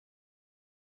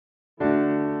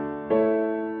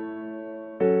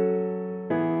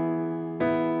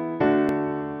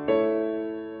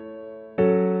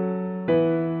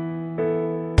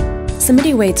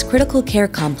Samitivej's critical care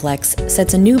complex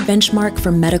sets a new benchmark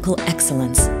for medical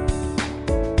excellence.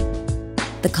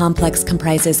 The complex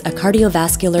comprises a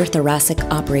cardiovascular thoracic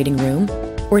operating room,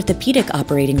 orthopedic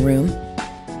operating room,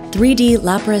 3D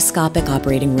laparoscopic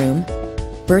operating room,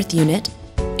 birth unit,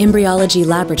 embryology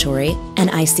laboratory, and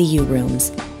ICU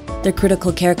rooms. The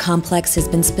critical care complex has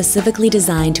been specifically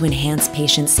designed to enhance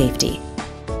patient safety.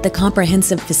 The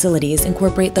comprehensive facilities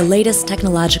incorporate the latest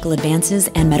technological advances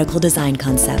and medical design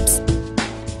concepts.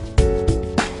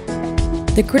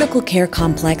 The critical care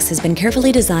complex has been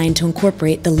carefully designed to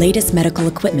incorporate the latest medical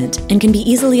equipment and can be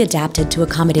easily adapted to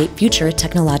accommodate future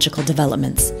technological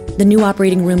developments. The new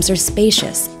operating rooms are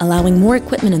spacious, allowing more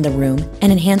equipment in the room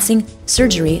and enhancing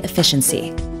surgery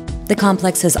efficiency. The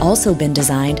complex has also been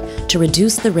designed to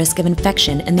reduce the risk of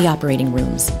infection in the operating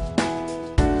rooms.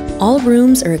 All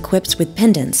rooms are equipped with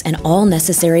pendants and all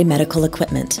necessary medical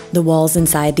equipment. The walls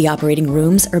inside the operating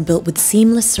rooms are built with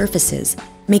seamless surfaces,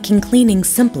 making cleaning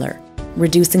simpler,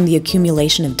 reducing the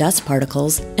accumulation of dust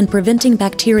particles and preventing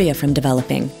bacteria from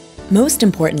developing. Most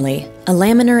importantly, a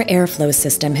laminar airflow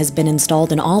system has been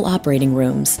installed in all operating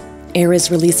rooms. Air is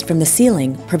released from the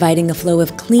ceiling, providing a flow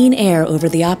of clean air over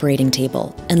the operating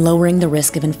table and lowering the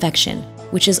risk of infection,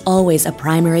 which is always a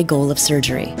primary goal of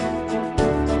surgery.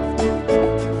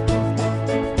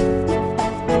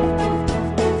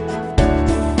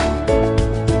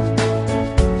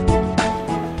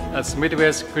 At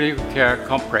Samitivej's critical care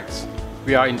complex,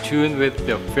 we are in tune with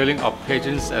the feeling of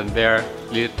patients and their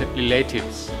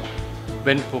relatives.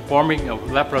 When performing a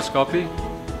laparoscopy,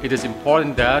 it is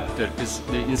important that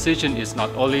the incision is not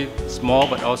only small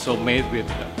but also made with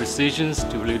precision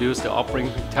to reduce the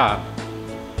operating time.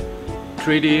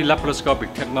 3D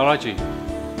laparoscopic technology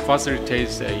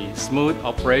facilitates a smooth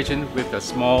operation with a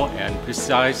small and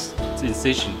precise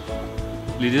incision,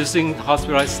 reducing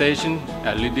hospitalization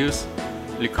and reduce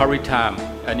recovery time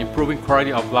and improving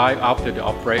quality of life after the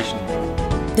operation.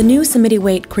 The new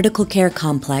Samitivej Critical Care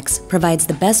Complex provides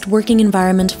the best working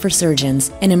environment for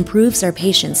surgeons and improves our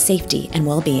patients' safety and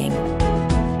well-being.